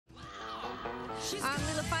I'm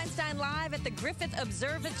Leila Feinstein live at the Griffith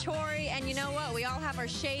Observatory, and you know what? We all have our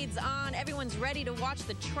shades on. Everyone's ready to watch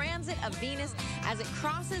the transit of Venus as it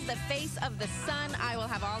crosses the face of the sun. I will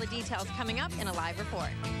have all the details coming up in a live report.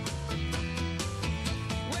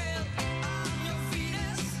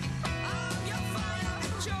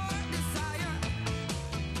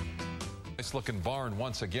 Nice-looking barn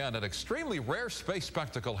once again. An extremely rare space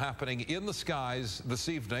spectacle happening in the skies this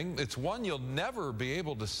evening. It's one you'll never be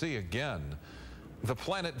able to see again. The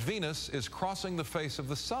planet Venus is crossing the face of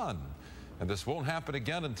the sun, and this won't happen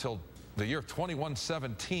again until the year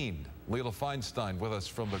 2117. Leila Feinstein with us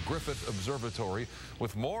from the Griffith Observatory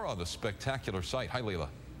with more on the spectacular sight. Hi, Leila.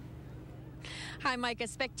 Hi, Micah.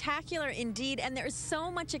 Spectacular indeed, and there is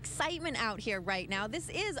so much excitement out here right now. This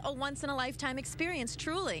is a once-in-a-lifetime experience,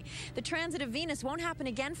 truly. The transit of Venus won't happen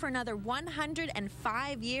again for another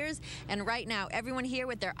 105 years, and right now, everyone here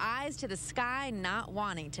with their eyes to the sky, not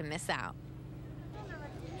wanting to miss out.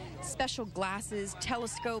 Special glasses,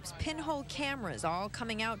 telescopes, pinhole cameras all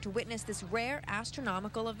coming out to witness this rare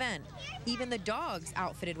astronomical event. Even the dogs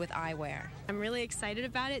outfitted with eyewear. I'm really excited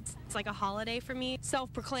about it. It's like a holiday for me.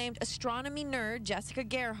 Self-proclaimed astronomy nerd Jessica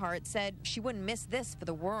Gerhardt said she wouldn't miss this for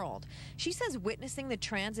the world. She says witnessing the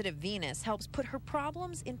transit of Venus helps put her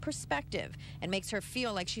problems in perspective and makes her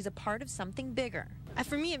feel like she's a part of something bigger.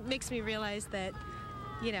 For me, it makes me realize that,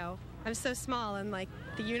 you know, I'm so small and like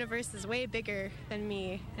the universe is way bigger than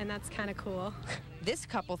me, and that's kind of cool. This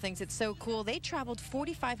couple thinks it's so cool they traveled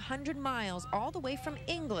 4,500 miles all the way from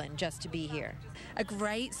England just to be here. A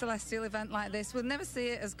great celestial event like this, we'll never see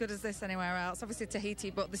it as good as this anywhere else. Obviously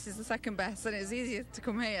Tahiti, but this is the second best, and it's easier to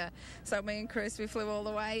come here. So me and Chris, we flew all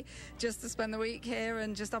the way just to spend the week here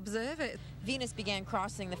and just observe it. Venus began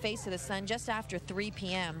crossing the face of the sun just after 3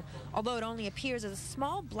 p.m. Although it only appears as a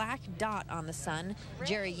small black dot on the sun,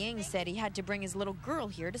 Jerry Ying said he had to bring his little girl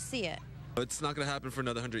here to see it. It's not going to happen for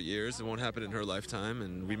another 100 years. It won't happen in her lifetime,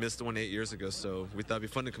 and we missed the one 8 years ago, so we thought it'd be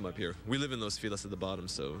fun to come up here. We live in those fields at the bottom,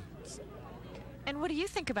 so... And what do you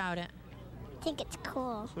think about it? I think it's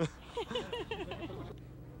cool.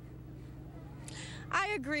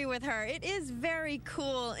 I agree with her. It is very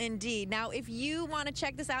cool indeed. Now, if you want to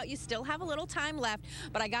check this out, you still have a little time left,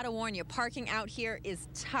 but I got to warn you, parking out here is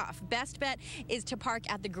tough. Best bet is to park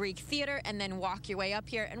at the Greek Theater and then walk your way up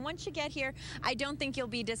here. And once you get here, I don't think you'll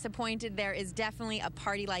be disappointed. There is definitely a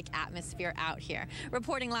party-like atmosphere out here.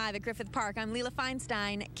 Reporting live at Griffith Park, I'm Leila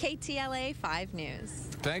Feinstein, KTLA 5 News.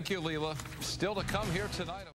 Thank you, Leila. Still to come here tonight.